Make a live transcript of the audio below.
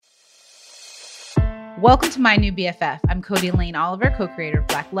Welcome to my new BFF. I'm Cody Lane Oliver, co-creator of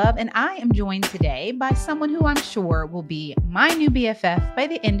Black Love, and I am joined today by someone who I'm sure will be my new BFF by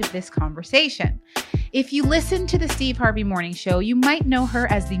the end of this conversation. If you listen to the Steve Harvey Morning Show, you might know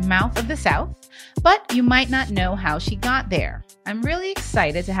her as the mouth of the South, but you might not know how she got there. I'm really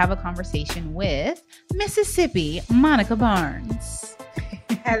excited to have a conversation with Mississippi Monica Barnes.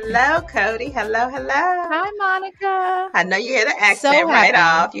 Hello, Cody. Hello. Hi, Monica. I know you hear the accent right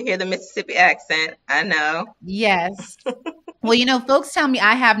off. You hear the Mississippi accent. I know. Yes. Well, you know, folks tell me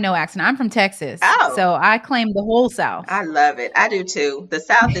I have no accent. I'm from Texas. Oh. So I claim the whole South. I love it. I do too. The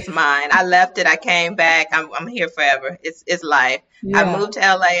South is mine. I left it. I came back. I'm here forever. It's life. Yeah. I moved to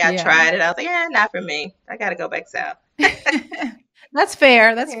LA. I tried it. I was like, not for me. I got to go back South. That's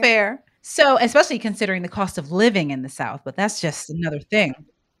fair. That's fair. So, especially considering the cost of living in the South, but that's just another thing.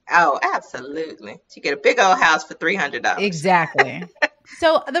 Oh, absolutely. You get a big old house for $300. Exactly.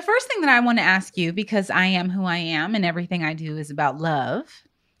 So the first thing that I want to ask you, because I am who I am and everything I do is about love,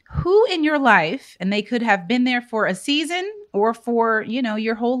 who in your life, and they could have been there for a season or for,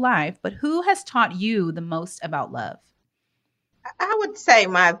 your whole life, but who has taught you the most about love? I would say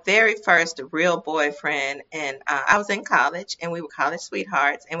my very first real boyfriend, and I was in college, and we were college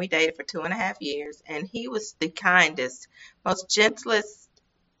sweethearts, and we dated for 2.5 years, and he was the kindest, most gentlest,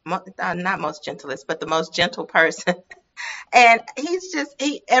 not most gentlest, but the most gentle person. And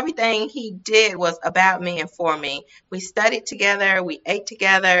everything he did was about me and for me. We studied together, we ate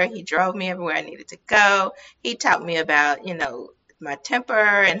together, he drove me everywhere I needed to go. He taught me about, my temper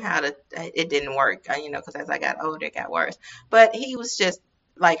and it didn't work, because as I got older, it got worse. But he was just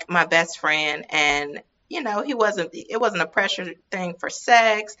like my best friend, and it wasn't a pressure thing for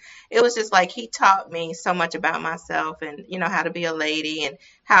sex. It was just like he taught me so much about myself and, how to be a lady and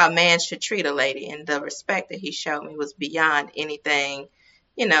how a man should treat a lady. And the respect that he showed me was beyond anything,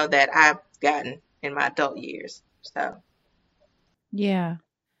 that I've gotten in my adult years. So. Yeah.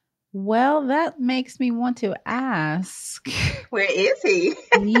 Well, that makes me want to ask. Where is he?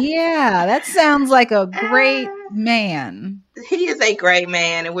 Yeah, that sounds like a great man. He is a great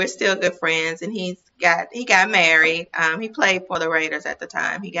man, and we're still good friends. And he got married. He played for the Raiders at the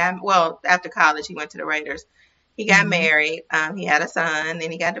time. After college, he went to the Raiders. He got married. He had a son, then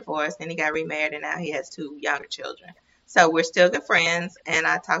he got divorced, then he got remarried, and now he has 2 younger children. So we're still good friends, and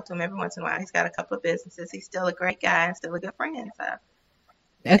I talk to him every once in a while. He's got a couple of businesses. He's still a great guy and still a good friend. So.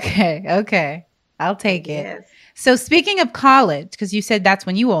 Okay. I'll take it. Yes. So speaking of college, because you said that's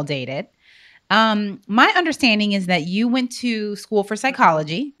when you all dated, my understanding is that you went to school for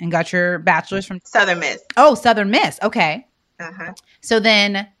psychology and got your bachelor's from Southern Miss. Oh, Southern Miss. Okay. Uh-huh. So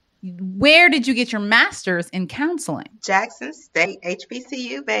then where did you get your master's in counseling? Jackson State,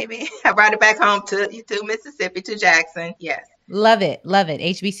 HBCU, baby. I brought it back home to Mississippi, to Jackson. Yes. Love it.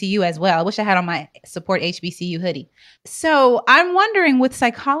 HBCU as well. I wish I had on my support HBCU hoodie. So I'm wondering, with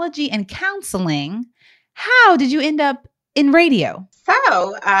psychology and counseling, how did you end up in radio?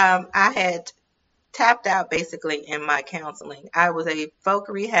 So I had tapped out basically in my counseling. I was a folk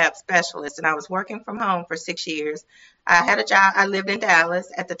rehab specialist, and I was working from home for 6 years. I had a job. I lived in Dallas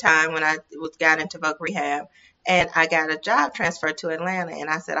at the time when I got into folk rehab. And I got a job transfer to Atlanta, and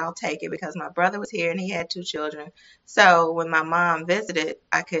I said, I'll take it because my brother was here and he had 2 children. So when my mom visited,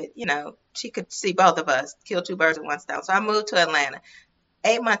 I could, she could see both of us, kill 2 birds with 1 stone. So I moved to Atlanta.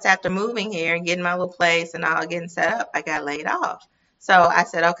 8 months after moving here and getting my little place and all getting set up, I got laid off. So I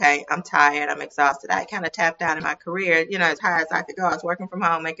said, okay, I'm tired. I'm exhausted. I kind of tapped out in my career, as high as I could go. I was working from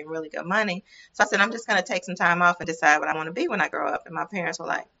home, making really good money. So I said, I'm just going to take some time off and decide what I want to be when I grow up. And my parents were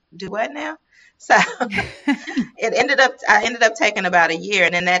like, do what now? So I ended up taking about a year.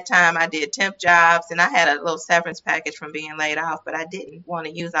 And in that time I did temp jobs, and I had a little severance package from being laid off, but I didn't want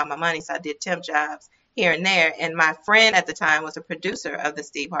to use all my money. So I did temp jobs here and there. And my friend at the time was a producer of the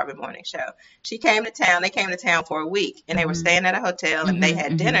Steve Harvey Morning Show. She came to town. They came to town for a week, and they were staying at a hotel, and they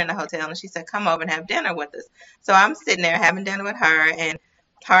had dinner in the hotel. And she said, come over and have dinner with us. So I'm sitting there having dinner with her, and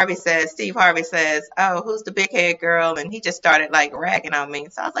Steve Harvey says, oh, who's the big head girl? And he just started like ragging on me.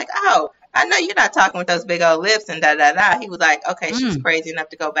 So I was like, oh, I know you're not talking with those big old lips and da-da-da. He was like, okay, she's crazy enough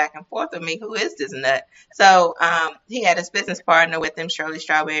to go back and forth with me. Who is this nut? So he had his business partner with him. Shirley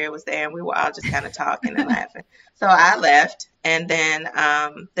Strawberry was there, and we were all just kind of talking and laughing. So I left, and then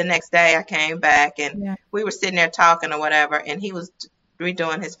the next day I came back, and we were sitting there talking or whatever, and he was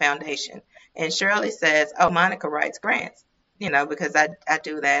redoing his foundation. And Shirley says, oh, Monica writes grants, because I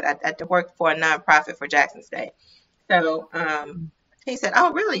do that. I work for a nonprofit for Jackson State. So he said,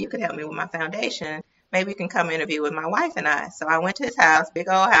 oh, really? You could help me with my foundation. maybe you can come interview with my wife and I. So I went to his house, big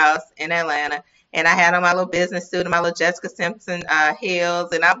old house in Atlanta, and I had on my little business suit and my little Jessica Simpson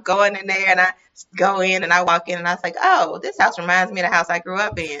heels, and I'm going in there, and I go in and I walk in, and I was like, oh, this house reminds me of the house I grew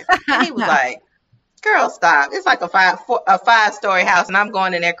up in. And he was like, girl, stop. It's like a 5-story house, and I'm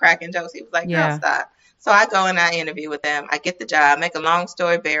going in there cracking jokes. He was like, girl, Yeah. stop. So I go and I interview with them. I get the job, make a long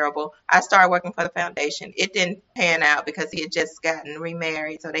story bearable. I started working for the foundation. It didn't pan out because he had just gotten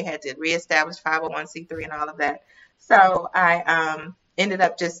remarried, so they had to reestablish 501c3 and all of that. So I ended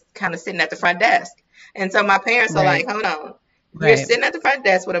up just kind of sitting at the front desk. And so my parents are Right. like, hold on. You're Right. sitting at the front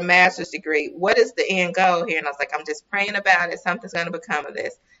desk with a master's degree. What is the end goal here? And I was like, I'm just praying about it. Something's going to become of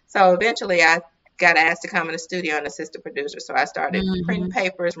this. So eventually I got asked to come in the studio and assist the producer. So I started printing Mhm.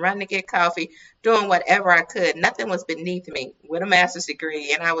 papers, running to get coffee, doing whatever I could. Nothing was beneath me with a master's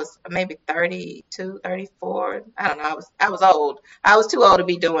degree. And I was maybe 32, 34. I don't know. I was old. I was too old to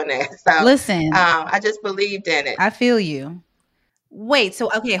be doing that. So Listen, I just believed in it. I feel you. Wait, so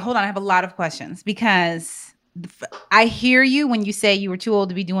okay, hold on. I have a lot of questions because I hear you when you say you were too old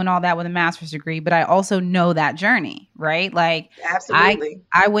to be doing all that with a master's degree, but I also know that journey, right? Like Absolutely.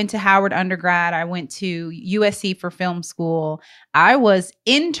 I went to Howard undergrad, I went to USC for film school. I was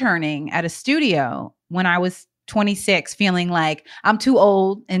interning at a studio when I was 26, feeling like I'm too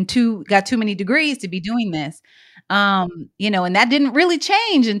old and got too many degrees to be doing this. And that didn't really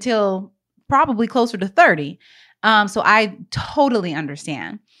change until probably closer to 30. So I totally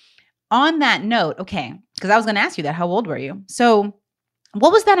understand. On that note, okay, because I was going to ask you that, how old were you? So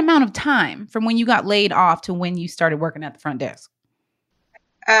what was that amount of time from when you got laid off to when you started working at the front desk?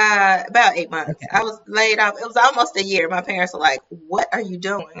 About 8 months. Okay. I was laid off. It was almost a year. My parents were like, what are you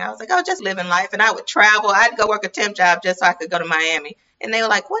doing? I was like, oh, just living life. And I would travel. I'd go work a temp job just so I could go to Miami. And they were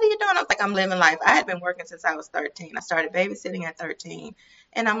like, what are you doing? I was like, I'm living life. I had been working since I was 13. I started babysitting at 13.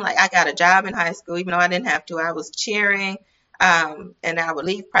 And I'm like, I got a job in high school, even though I didn't have to. I was cheering. And I would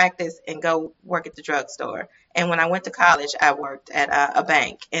leave practice and go work at the drugstore. And when I went to college, I worked at a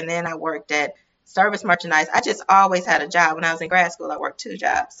bank. And then I worked at service merchandise. I just always had a job. When I was in grad school, I worked 2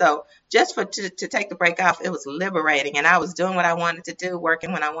 jobs. So just to take the break off, it was liberating. And I was doing what I wanted to do,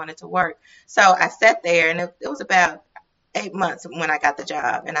 working when I wanted to work. So I sat there, and it was about 8 months when I got the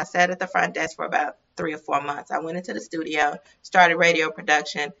job. And I sat at the front desk for about 3 or 4 months. I went into the studio, started radio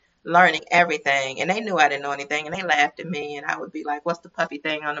production, learning everything. And they knew I didn't know anything, and they laughed at me. And I would be like, what's the puffy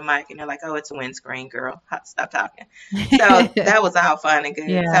thing on the mic? And they're like, oh, it's a windscreen, girl. Stop talking. So that was all fun and good.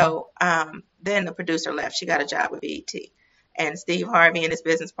 Yeah. So then the producer left. She got a job with BET. And Steve Harvey and his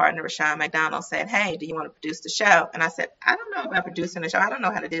business partner, Rashawn McDonald, said, hey, do you want to produce the show? And I said, I don't know about producing the show. I don't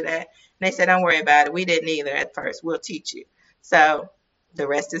know how to do that. And they said, don't worry about it. We didn't either at first. We'll teach you. So the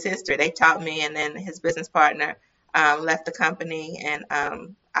rest is history. They taught me, and then his business partner left the company, and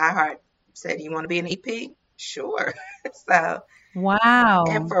iHeart said, you want to be an EP? Sure. So Wow.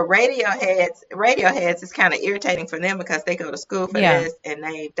 and for Radioheads, it's kind of irritating for them because they go to school for Yeah. this, and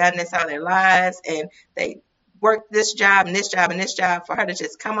they've done this all their lives, and they work this job and this job and this job. For her to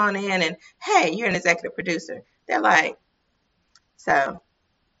just come on in and, hey, you're an executive producer. They're like, so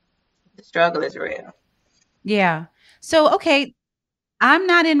the struggle is real. Yeah. So, okay, I'm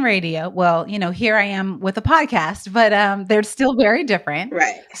not in radio. Well, here I am with a podcast, but they're still very different.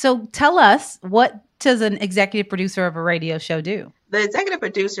 Right. So tell us, what does an executive producer of a radio show do? The executive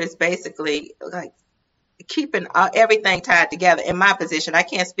producer is basically like keeping everything tied together. In my position, I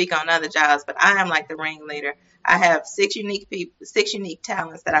can't speak on other jobs, but I am like the ringleader. I have 6 unique people, 6 unique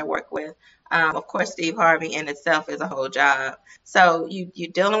talents that I work with. Of course, Steve Harvey in itself is a whole job. So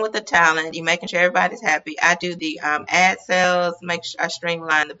you're dealing with the talent, you're making sure everybody's happy. I do the ad sales, make sure I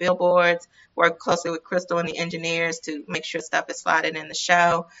streamline the billboards, work closely with Crystal and the engineers to make sure stuff is slotted in the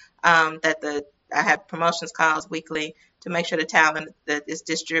show. I have promotions calls weekly to make sure the talent that is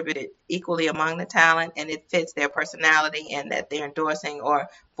distributed equally among the talent, and it fits their personality, and that they're endorsing or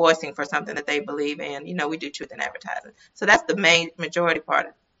voicing for something that they believe in. We do truth in advertising. So that's the majority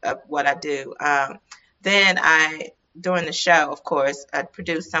part of what I do. Then during the show, of course, I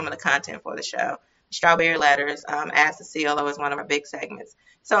produce some of the content for the show. Strawberry Letters, Ask the CLO is one of our big segments.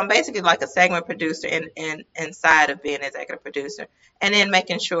 So I'm basically like a segment producer inside of being an executive producer. And then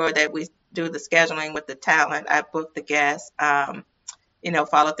making sure that we do the scheduling with the talent. I book the guests, follow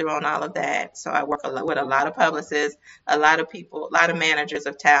through on all of that. So I work with a lot of publicists, a lot of people, a lot of managers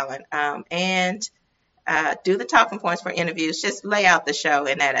of talent, and do the talking points for interviews, just lay out the show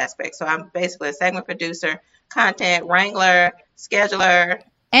in that aspect. So I'm basically a segment producer, content wrangler, scheduler,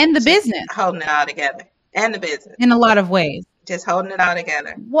 And the business holding it all together. And the business, in a lot of ways. just holding it all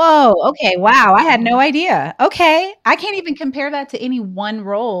together. Whoa. Okay. Wow. I had no idea. Okay. I can't even compare that to any one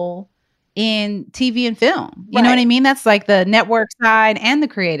role in TV and film. You know what I Right. mean? That's like the network side and the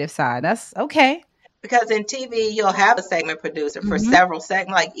creative side. That's okay. Because in TV, you'll have a segment producer for Mhm. several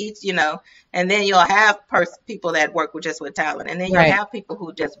segments, like each, and then you'll have people that work with talent, and then you'll Right. have people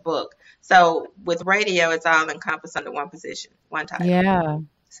who just book. So with radio, it's all encompassed under one position, one title. Yeah.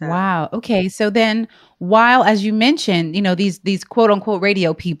 So Wow. Okay. So then while, as you mentioned, these quote unquote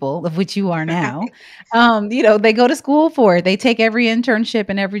radio people, of which you are now, they go to school for it. They take every internship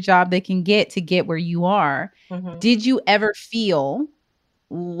and every job they can get to get where you are. mhm. Did you ever feel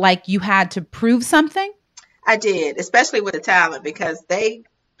like you had to prove something? I did, especially with the talent, because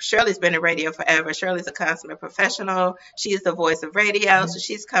Shirley's been in radio forever. Shirley's a consummate professional. She's the voice of radio, so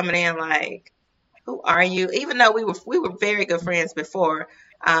she's coming in like, who are you? Even though we were very good friends before,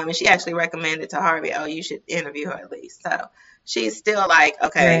 and she actually recommended to Harvey, oh, you should interview her at least. So she's still like,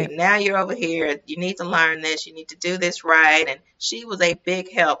 okay, Right. now you're over here. You need to learn this. You need to do this right. And she was a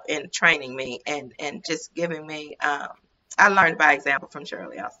big help in training me and just giving me. I learned by example from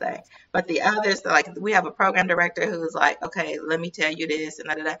Shirley, I'll say. But the others, like we have a program director who's like, okay, let me tell you this and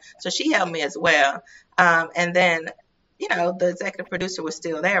da da da. So she helped me as well. And then the executive producer was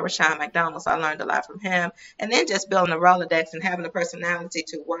still there, Rashawn McDonald, so I learned a lot from him. And then just building the Rolodex and having the personality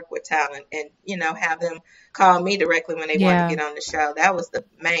to work with talent and, have them call me directly when they want to Yeah. get on the show. That was the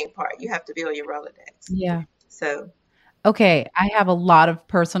main part. You have to build your Rolodex. Yeah. So, Okay. I have a lot of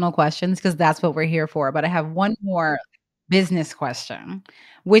personal questions because that's what we're here for. But I have one more business question,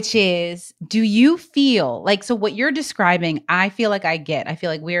 which is, do you feel like, so what you're describing, I feel like I feel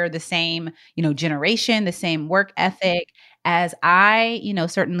like we're the same, generation, the same work ethic as I,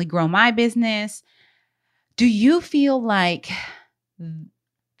 certainly grow my business. Do you feel like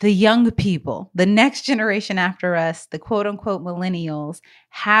the young people, the next generation after us, the quote unquote millennials,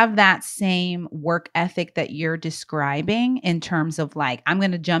 have that same work ethic that you're describing in terms of like, I'm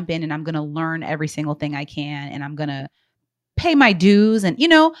going to jump in and I'm going to learn every single thing I can and I'm going to pay my dues and,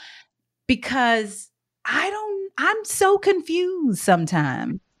 because I'm so confused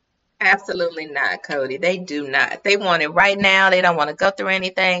sometimes. absolutely not, Cody. They do not. They want it right now. They don't want to go through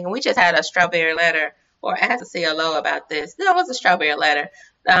anything. We just had a strawberry letter, or I asked the CLO about this. There was a strawberry letter.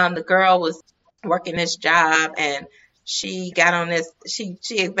 The girl was working this job and she got on this. She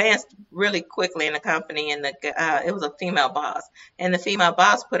advanced really quickly in the company, and it was a female boss, and the female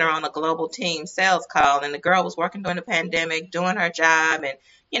boss put her on a global team sales call, and the girl was working during the pandemic, doing her job, and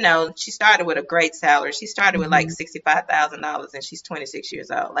she started with a great salary. She started with like Mhm, $65,000 and she's 26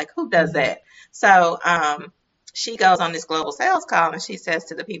 years old. Like, who does mhm. that? So she goes on this global sales call and she says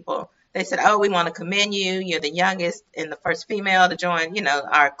to the people, they said, oh, we want to commend you. You're the youngest and the first female to join,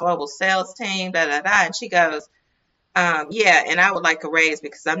 our global sales team, da, da, da. And she goes, yeah, and I would like a raise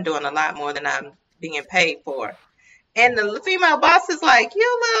because I'm doing a lot more than I'm being paid for. And the female boss is like,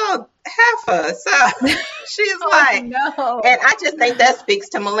 you little heifer. So she's Oh like, no. and I just think that speaks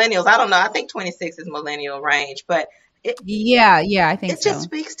to millennials. I don't know. I think 26 is millennial range, but it, Yeah, yeah, I think it just so.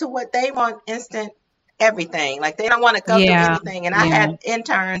 speaks to what they want, instant everything. Like they don't want to go through Yeah, anything. And I yeah, had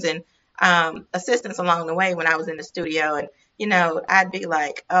interns and assistants along the way when I was in the studio. And, I'd be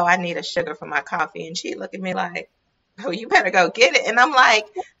like, oh, I need a sugar for my coffee. And she'd look at me like, oh, you better go get it. And I'm like,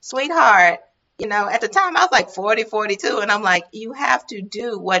 sweetheart, at the time I was like 40, 42. And I'm like, you have to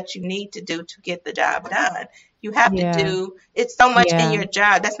do what you need to do to get the job done. You have to yeah, do, it's so much in yeah. your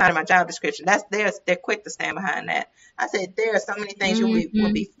job. That's not in my job description. They're quick to stand behind that. I said, there are so many things you will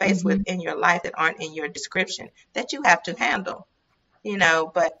Mhm, be faced with mhm. in your life that aren't in your description that you have to handle,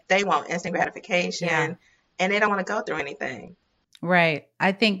 but they want instant Yeah, gratification and they don't want to go through anything. right.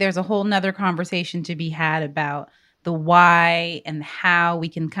 I think there's a whole nother conversation to be had about the why and how we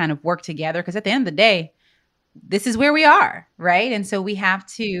can kind of work together. Because at the end of the day, this is where we are, right? And so we have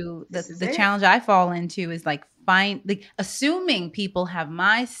to, This is the it. challenge I fall into is like like assuming people have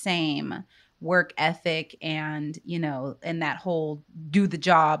my same work ethic and, and that whole do the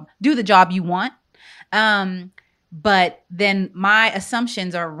job you want. Um, but then my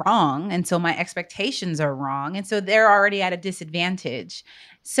assumptions are wrong. And so my expectations are wrong. And so they're already at a disadvantage.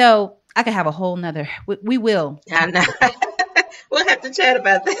 So I could have a whole nother, we will. I know. We'll have to chat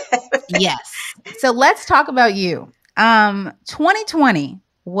about that. Yes. So let's talk about you. 2020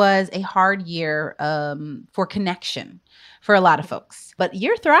 was a hard year for connection for a lot of folks, but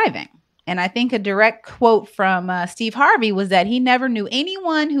you're thriving. And I think a direct quote from Steve Harvey was that he never knew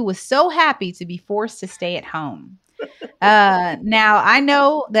anyone who was so happy to be forced to stay at home. Now I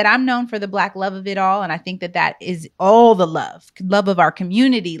know that I'm known for the Black love of it all, and I think that that is all the love of our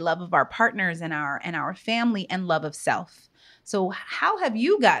community, love of our partners and our family, and love of self. So, how have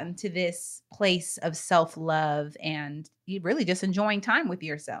you gotten to this place of self love and you really just enjoying time with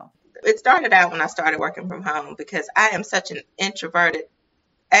yourself? It started out when I started working from home because I am such an introverted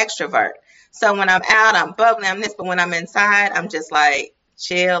extrovert. So when I'm out, I'm bubbly, I'm this, but when I'm inside, I'm just like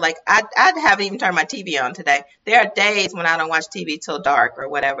chill. Like I haven't even turned my TV on today. There are days when I don't watch TV till dark or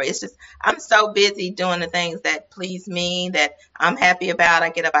whatever. It's just I'm so busy doing the things that please me, that I'm happy about. I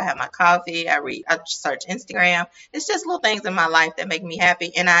get up, I have my coffee, I read, I search Instagram. It's just little things in my life that make me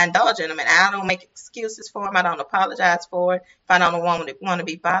happy, and I indulge in them. And I don't make excuses for them. I don't apologize for it. If I don't want to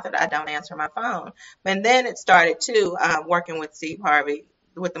be bothered, I don't answer my phone. And then it started too, working with Steve Harvey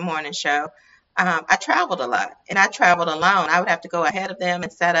with the morning show. I traveled a lot, and I traveled alone. I would have to go ahead of them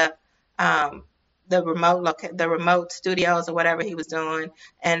and set up the remote studios or whatever he was doing,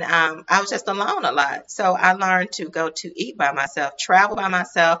 and I was just alone a lot. So I learned to go to eat by myself, travel by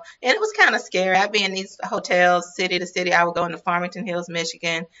myself, and it was kind of scary. I'd be in these hotels, city to city. I would go into Farmington Hills,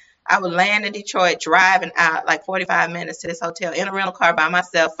 Michigan. I would land in Detroit, driving out like 45 minutes to this hotel in a rental car by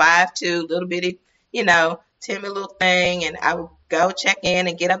myself, 5'2", little bitty, timid little thing, and I would go check in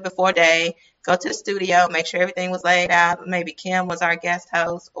and get up before day, go to the studio, make sure everything was laid out. Maybe Kim was our guest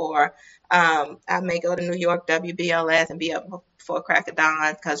host, or I may go to New York WBLS and be up before crack of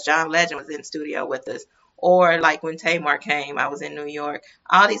dawn because John Legend was in studio with us. Or like when Tamar came, I was in New York.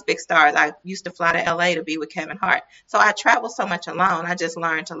 All these big stars. I used to fly to LA to be with Kevin Hart. So I traveled so much alone. I just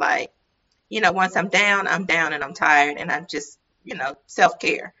learned to once I'm down and I'm tired, and I just,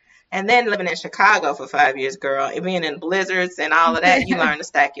 self-care. And then living in Chicago for 5 years, girl, and being in blizzards and all of that, you learn to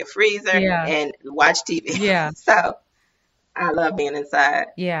stack your freezer Yeah. and watch TV. Yeah. So I love being inside.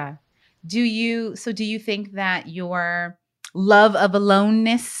 Yeah. Do you think that your love of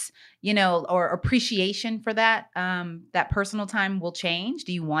aloneness, or appreciation for that, that personal time will change?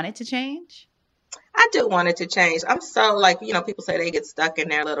 Do you want it to change? I do want it to change. I'm so people say they get stuck in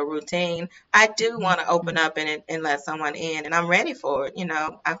their little routine. I do want to open up and let someone in, and I'm ready for it.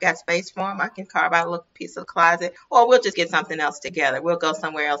 I've got space for them. I can carve out a little piece of the closet, or we'll just get something else together. We'll go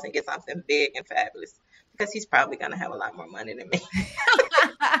somewhere else and get something big and fabulous because he's probably going to have a lot more money than me.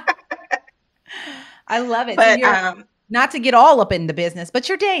 I love it. But So not to get all up in the business, but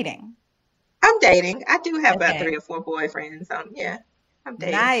you're dating. I'm dating. I do have about Okay. 3 or 4 boyfriends. Yeah. I'm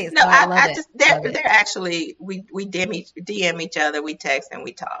dating. Nice. No, Oh, I love I it. just Love it. they're actually we DM each other, we text and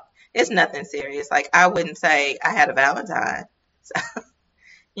we talk. It's nothing serious. Like I wouldn't say I had a Valentine. So,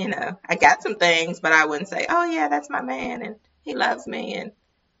 I got some things, but I wouldn't say, "Oh yeah, that's my man and he loves me," and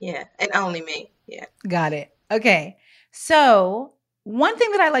yeah, and only me. Yeah. Got it. Okay. So one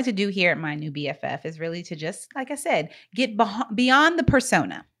thing that I like to do here at my new BFF is really to just, like I said, get beyond the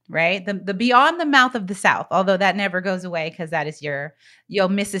persona, right? The beyond the mouth of the South, although that never goes away because that is your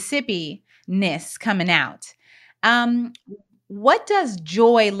Mississippi-ness coming out. What does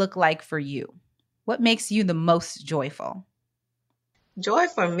joy look like for you? What makes you the most joyful? Joy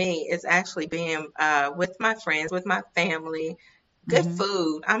for me is actually being with my friends, with my family, good Mhm.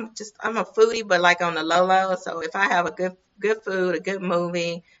 food. I'm a foodie, but like on the low. So if I have a good food, a good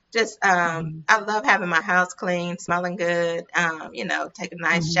movie, just Mhm. I love having my house clean, smelling good. Take a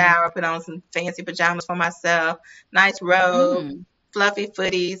nice Mhm. shower, put on some fancy pajamas for myself, nice robe, Mm. fluffy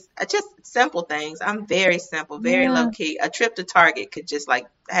footies, just simple things. I'm very simple, very Yeah, low key. A trip to Target could just like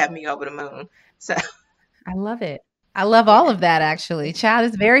have me over the moon. So I love it. I love all yeah, of that, actually. Child,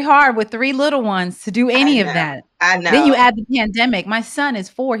 it's very hard with 3 little ones to do I any of know, that. I Then you know. add the pandemic. My son is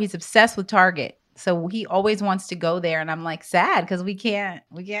 4. He's obsessed with Target. So he always wants to go there, and I'm like sad because we can't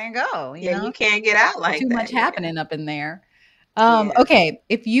go, Yeah, you can't get out like too much that. Yeah, happening up in there. yeah. Okay,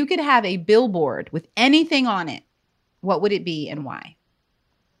 if you could have a billboard with anything on it, what would it be and why?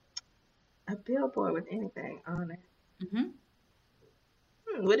 A billboard with anything on it. Mhm.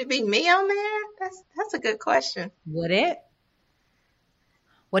 Would it be me on there? That's a good question. Would it?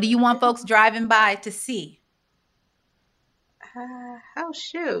 What do you want folks Bill, driving by to see? oh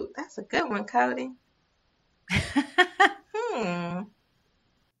shoot, that's a good one, Cody. Hmm.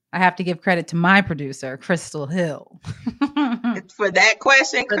 I have to give credit to my producer, Crystal Hill. For that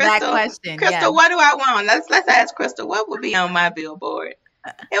question, For that Crystal. question, yes. Crystal, what do I want? Let's ask Crystal. What would be on my billboard?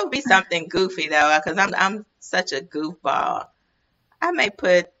 It would be something goofy though, because I'm such a goofball. I may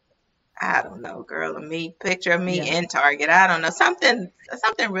put, I don't know, girl, picture of me Yeah. in Target. I don't know, something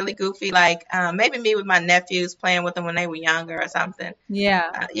really goofy, like maybe me with my nephews playing with them when they were younger or something. Yeah.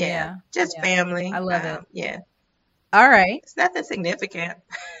 Yeah, Yeah. just Yeah. family. I love it. Yeah, All right. it's nothing significant.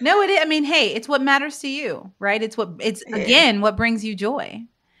 No, it is. I mean, hey, it's what matters to you, right? It's Yeah, again what brings you joy.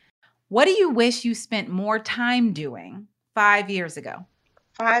 What do you wish you spent more time doing 5 years ago?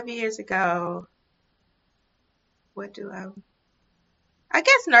 5 years ago, what do I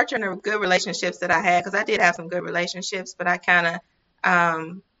guess nurturing the good relationships that I had, because I did have some good relationships, but I kind of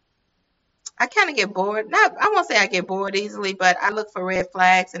I kind of get bored. Not, I won't say I get bored easily, but I look for red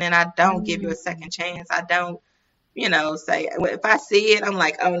flags and then I don't give you a Mm, second chance. I don't, say if I see it, I'm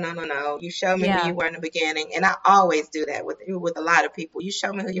like, oh no, no, no. You show me who yeah. you were in the beginning, and I always do that with a lot of people. You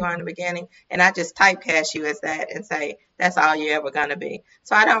show me who you are in the beginning, and I just typecast you as that and say that's all you're ever gonna be.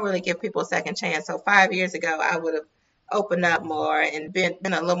 So I don't really give people a second chance. So 5 years ago, I would have opened up more and been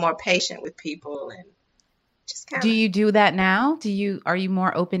a little more patient with people and just Do kind of. you do that now? Are you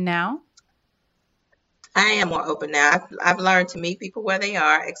more open now? I am more open now. I've learned to meet people where they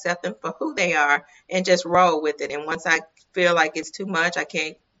are, accept them for who they are, and just roll with it. And once I feel like it's too much, I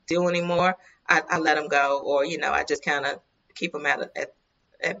can't do anymore, I let them go, or I just kind of keep them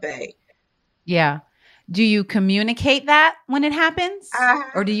at bay. Yeah. Do you communicate that when it happens?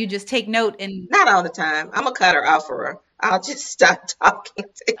 I Or do you just take note and Not all the time. I'm a cutter offerer. I'll just stop talking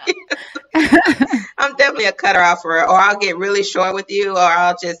to you. I'm definitely a cutter offerer, or I'll get really short with you, or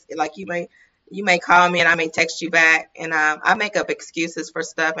I'll just like you may call me and I may text you back, and I make up excuses for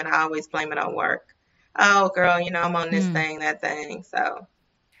stuff, and I always blame it on work. Oh, girl, I'm on this Mm. thing, that thing. So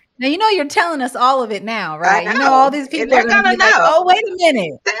Now, you're telling us all of it now, I right? All know, these and people are they're going to gonna be like, know. oh, wait a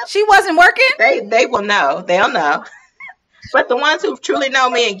minute. They She wasn't working? they will know. They'll know. But the ones who truly know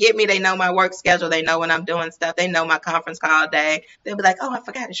me and get me, they know my work schedule. They know when I'm doing stuff. They know my conference call day. They'll be like, "Oh, I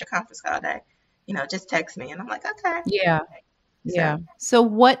forgot it's your conference call day. Just text me." And I'm like, "Okay." Yeah. So Yeah. So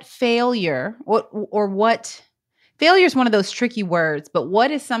what failure is one of those tricky words, but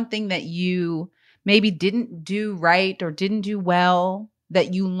what is something that you maybe didn't do right or didn't do well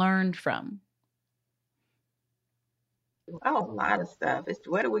that you learned from? oh, a lot of stuff. It's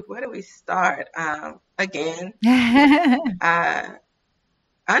where do we start? Again, uh,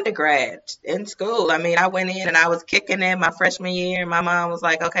 undergrad in school. I mean, I went in and I was kicking in my freshman year. And my mom was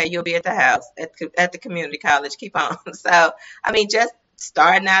like, "Okay, you'll be at the house at the community college. Keep on." So, I mean, just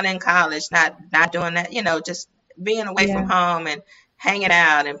starting out in college, not doing that. Just being away from Yeah. home and hanging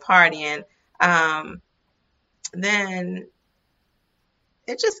out and partying. Um, then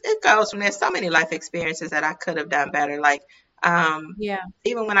it goes from there. So many life experiences that I could have done better. Like um, Yeah.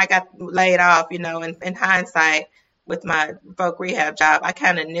 even when I got laid off, in hindsight with my folk rehab job, I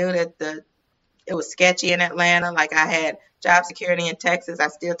kind of knew that it was sketchy in Atlanta. Like I had job security in Texas. I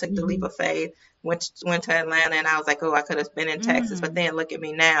still took the leap Mhm. of faith, went to Atlanta, and I was like, oh, I could have been in Texas. But Mm. then look at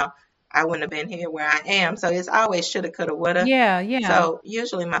me now. I wouldn't have been here where I am. So it's always shoulda, coulda, woulda. Yeah, yeah. So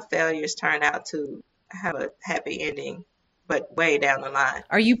usually my failures turn out to have a happy ending, but way down the line.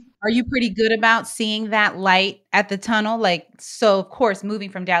 Are you pretty good about seeing that light at the tunnel? Like, so of course, moving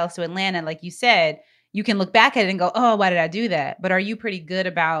from Dallas to Atlanta, like you said, you can look back at it and go, "Oh, why did I do that?" But are you pretty good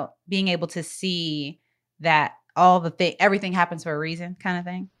about being able to see that everything happens for a reason kind of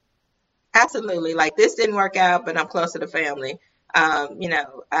thing? Absolutely. Like this didn't work out, but I'm closer to family.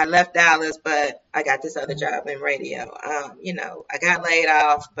 I left Dallas, but I got this other Mhm. job in radio. I got laid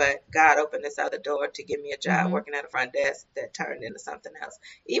off, but God opened this other door to give me a job Mhm. working at a front desk that turned into something else.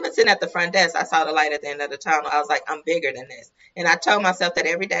 Even sitting at the front desk, I saw the light at the end of the tunnel. I was like, I'm bigger than this. And I told myself that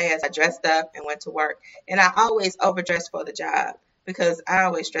every day as I dressed up and went to work. And I always overdressed for the job because I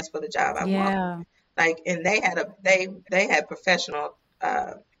always dress for the job I want. Yeah. Like, and they had professional.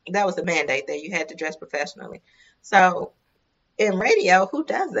 That was the mandate that you had to dress professionally. So in radio, who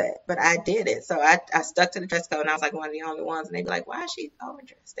does that? But I did it. So I stuck to the dress code, and I was like one of the only ones. And they'd be like, "Why is she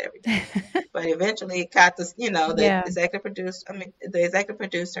overdressed every day?" But eventually, it got this. The Yeah. executive producer. I mean, the executive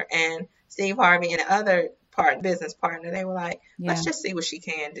producer and Steve Harvey and the other business partner. They were like, Yeah. "Let's just see what she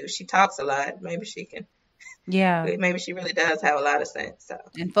can do. She talks a lot. Maybe she can. Yeah. Maybe she really does have a lot of sense." So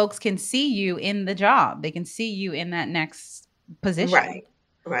And folks can see you in the job. They can see you in that next position. right,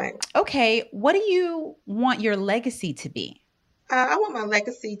 right. Okay, what do you want your legacy to be? I want my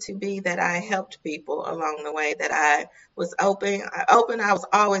legacy to be that I helped people along the way, that I was open. I was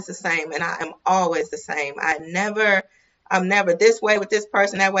always the same, and I am always the same. I'm never this way with this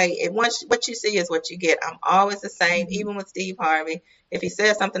person, that way. Once what you see is what you get. I'm always the same, Mhm. even with Steve Harvey. If he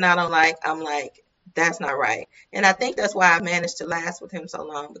says something I don't like, I'm like, that's not right. And I think that's why I managed to last with him so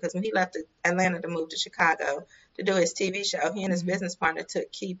long, because when he left Atlanta to move to Chicago to do his TV show, he and his Mhm. business partner took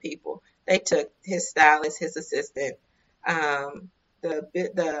key people. They took his stylist, his assistant, um,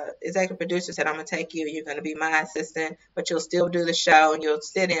 the executive producer said, "I'm gonna take you. You're gonna be my assistant, but you'll still do the show and you'll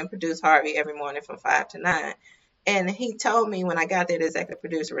sit in and produce Harvey every morning from 5 to 9." And he told me when I got there, the executive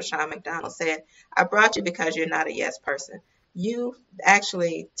producer, Rashawn McDonald, said, "I brought you because you're not a yes person. You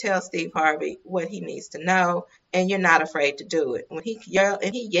actually tell Steve Harvey what he needs to know, and you're not afraid to do it. When he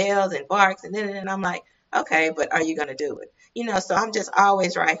yells and barks, and I'm like, okay, but are you gonna do it? So I'm just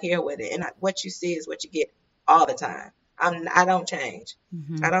always right here with it, and what you see is what you get all the time. I don't change.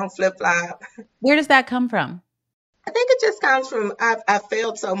 I Hmm. don't flip flop. Where does that come from? I think it just comes from I've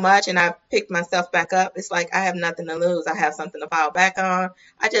failed so much and I've picked myself back up. It's like I have nothing to lose. I have something to fall back on.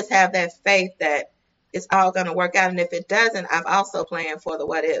 I just have that faith that it's all going to work out. And if it doesn't, I've also planned for the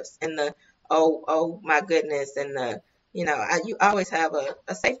what ifs and the oh my goodness and the you always have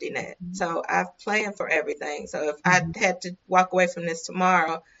a safety net. So I've planned for everything. So if I Hmm. had to walk away from this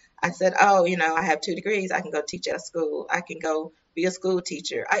tomorrow, I said, oh, I have 2 degrees. I can go teach at a school. I can go be a school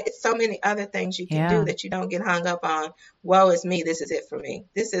teacher. It's so many other things you can do Yeah. that you don't get hung up on. Woe is me. This is it for me.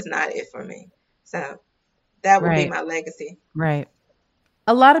 This is not it for me. So that would be Right. my legacy. Right.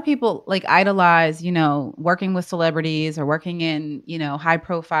 A lot of people like idolize, working with celebrities or working in, high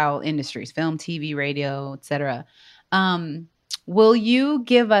profile industries, film, TV, radio, etc. Um, will you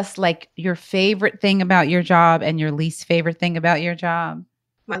give us like your favorite thing about your job and your least favorite thing about your job?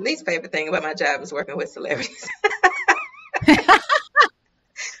 My least favorite thing about my job is working with celebrities.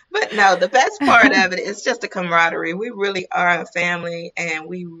 But no, the best part of it is just the camaraderie. We really are a family, and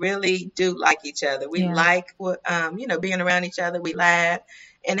we really do like each other. We Yeah. like being around each other. We laugh,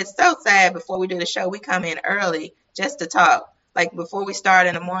 and it's so sad. Before we do the show, we come in early just to talk. Like before we start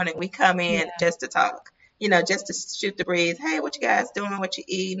in the morning, we come Yeah. in just to talk. Just to shoot the breeze. Hey, what you guys doing? What you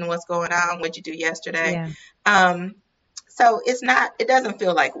eating? What's going on? What'd you do yesterday? Yeah. Um, so it doesn't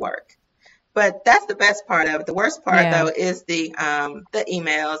feel like work. But that's the best part of it. The worst part Yeah. though is the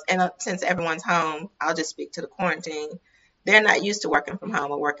emails. And since everyone's home, I'll just speak to the quarantine. They're not used to working from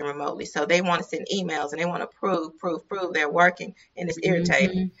home or working remotely, so they want to send emails and they want to prove they're working, and it's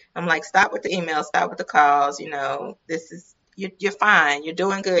irritating. Mhm. I'm like, stop with the emails, stop with the calls. This is you're fine, you're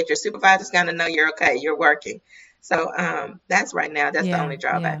doing good. Your supervisor's gonna know you're okay, you're working. So that's right now. That's the Yeah. only Yeah.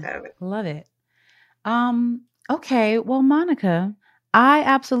 drawback of it. Love it. Okay. Well, Monica, I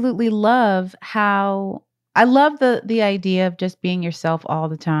absolutely love how I love the idea of just being yourself all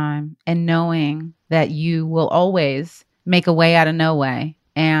the time and knowing that you will always make a way out of no way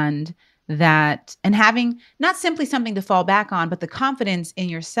and having not simply something to fall back on, but the confidence in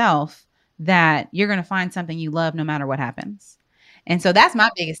yourself that you're going to find something you love no matter what happens. And so that's my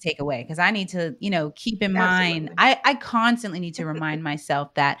biggest takeaway because I need to, keep in mind, Absolutely. I constantly need to remind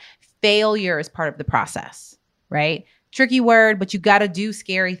myself that failure is part of the process, right? Tricky word, but you got to do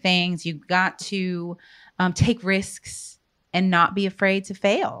scary things. You got to take risks and not be afraid to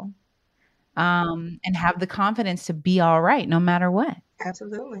fail and have the confidence to be all right no matter what.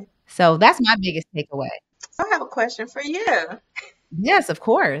 Absolutely. So that's my biggest takeaway. So I have a question for you. Yes, of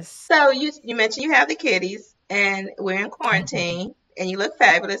course. So you mentioned you have the kitties, and we're in I do. quarantine, and you look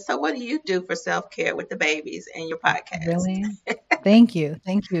fabulous. So what do you do for self-care with the babies and your podcast? Really? Thank you.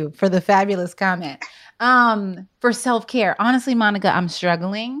 Thank you for the fabulous comment. For self-care, honestly, Monica, I'm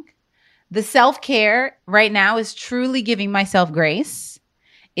struggling. The self-care right now is truly giving myself grace.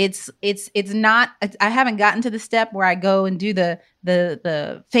 It's not I haven't gotten to the step where I go and do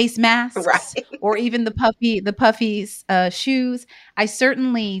the face masks Right. or even the puffy shoes. I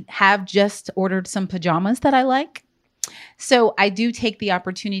certainly have just ordered some pajamas that I like. So I do take the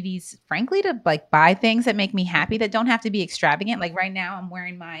opportunities, frankly, to like buy things that make me happy that don't have to be extravagant. Like right now, I'm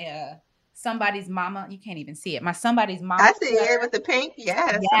wearing my somebody's mama. You can't even see it. My somebody's mama I see it sweater. with the pink. Yeah,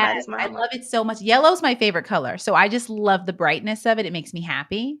 Yes, somebody's I mama. love it so much. Yellow's my favorite color. So I just love the brightness of it. It makes me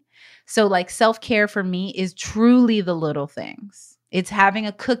happy. So like self-care for me is truly the little things. It's having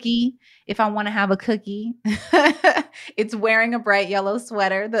a cookie if I want to have a cookie. It's wearing a bright yellow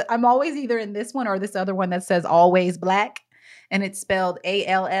sweater. I'm always either in this one or this other one that says always black and it's spelled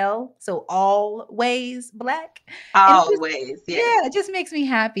ALL, so always black. And it just Always, yes. yeah, it just makes me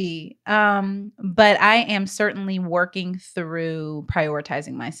happy. But I am certainly working through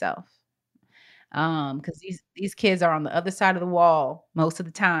prioritizing myself. Because these kids are on the other side of the wall most of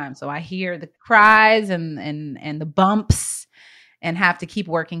the time. So I hear the cries and the bumps and have to keep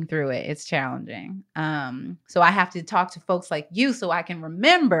working through it. It's challenging. So I have to talk to folks like you so I can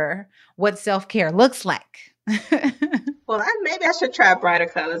remember what self-care looks like. Well, maybe I should try brighter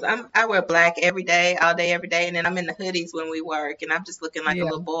colors. I wear black every day, all day, every day, and then I'm in the hoodies when we work, and I'm just looking like a Yeah.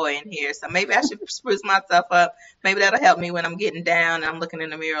 little boy in here. So maybe I should spruce myself up. Maybe that'll help me when I'm getting down and I'm looking in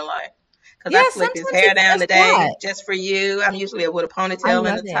the mirror like, because I Yeah, slicked his sometimes hair it's down just today that. just for you. I'm usually with a I ponytail in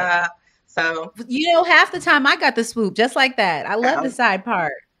love the it. top. So, Half the time I got the swoop just like that. I love the um, side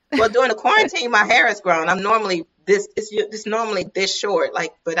part. well, during the quarantine, my hair has grown. I'm normally it's normally this short,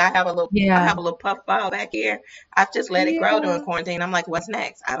 like, but I Yeah. have a little puff ball back here. I've just let it grow during Yeah. quarantine. I'm like, what's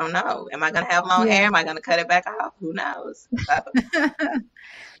next? I don't know. Am I gonna have long hair? Yeah. Am I gonna cut it back off? Who knows? So,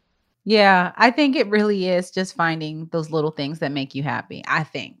 Yeah, I think it really is just finding those little things that make you happy, I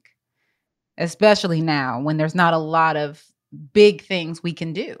think. especially now when there's not a lot of big things we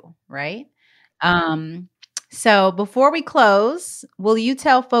can do, right? So before we close, will you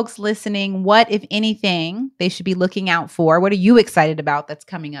tell folks listening what, if anything, they should be looking out for? What are you excited about that's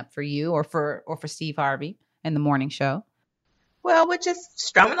coming up for you or for Steve Harvey and the morning show? Well, we're just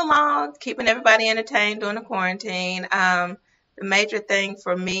strumming along, keeping everybody entertained during the quarantine. The major thing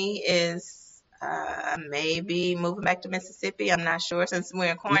for me is maybe moving back to Mississippi. I'm not sure. Since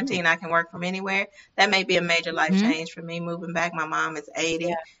we're in quarantine, I can work from anywhere. That may be a major life change for me, moving back. My mom is 80.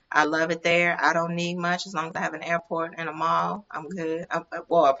 Yeah. I love it there. I don't need much. As long as I have an airport and a mall, I'm good.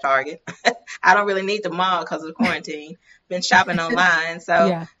 Well, a Target. I don't really need the mall because of the quarantine. Been shopping online. So,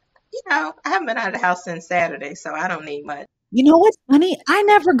 you know, I haven't been out of the house since Saturday, so I don't need much. You know what's funny? I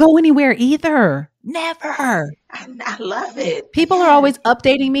never go anywhere either. Never. I love it. People are always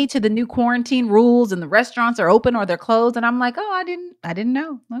updating me to the new quarantine rules and the restaurants are open or they're closed. And I'm like, oh, I didn't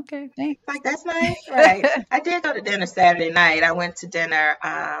know. Okay, thanks. Like, that's nice. Right. I did go to dinner Saturday night. I went to dinner,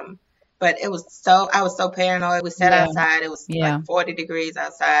 but I was so paranoid. We sat outside. It was like 40 degrees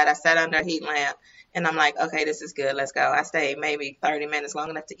outside. I sat under a heat lamp. And I'm like, okay, this is good. Let's go. I stayed maybe 30 minutes, long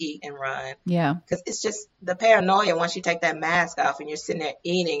enough to eat and run. Yeah. Because it's just the paranoia once you take that mask off and you're sitting there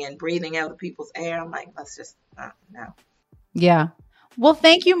eating and breathing other people's air. I'm like, let's just, no. Yeah. Well,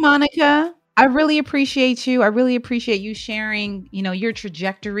 thank you, Monica. I really appreciate you. I really appreciate you sharing, you know, your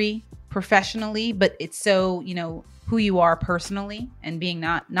trajectory professionally, but it's so, you know, who you are personally and being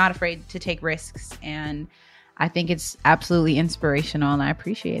not afraid to take risks. And I think it's absolutely inspirational and I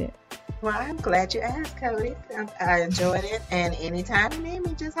appreciate it. Well, I'm glad you asked, Cody. I enjoyed it. And anytime you need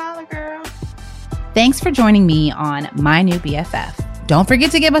me, just holler, girl. Thanks for joining me on My New BFF. Don't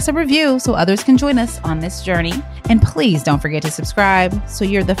forget to give us a review so others can join us on this journey. And please don't forget to subscribe so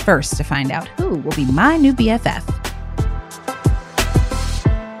you're the first to find out who will be my new BFF.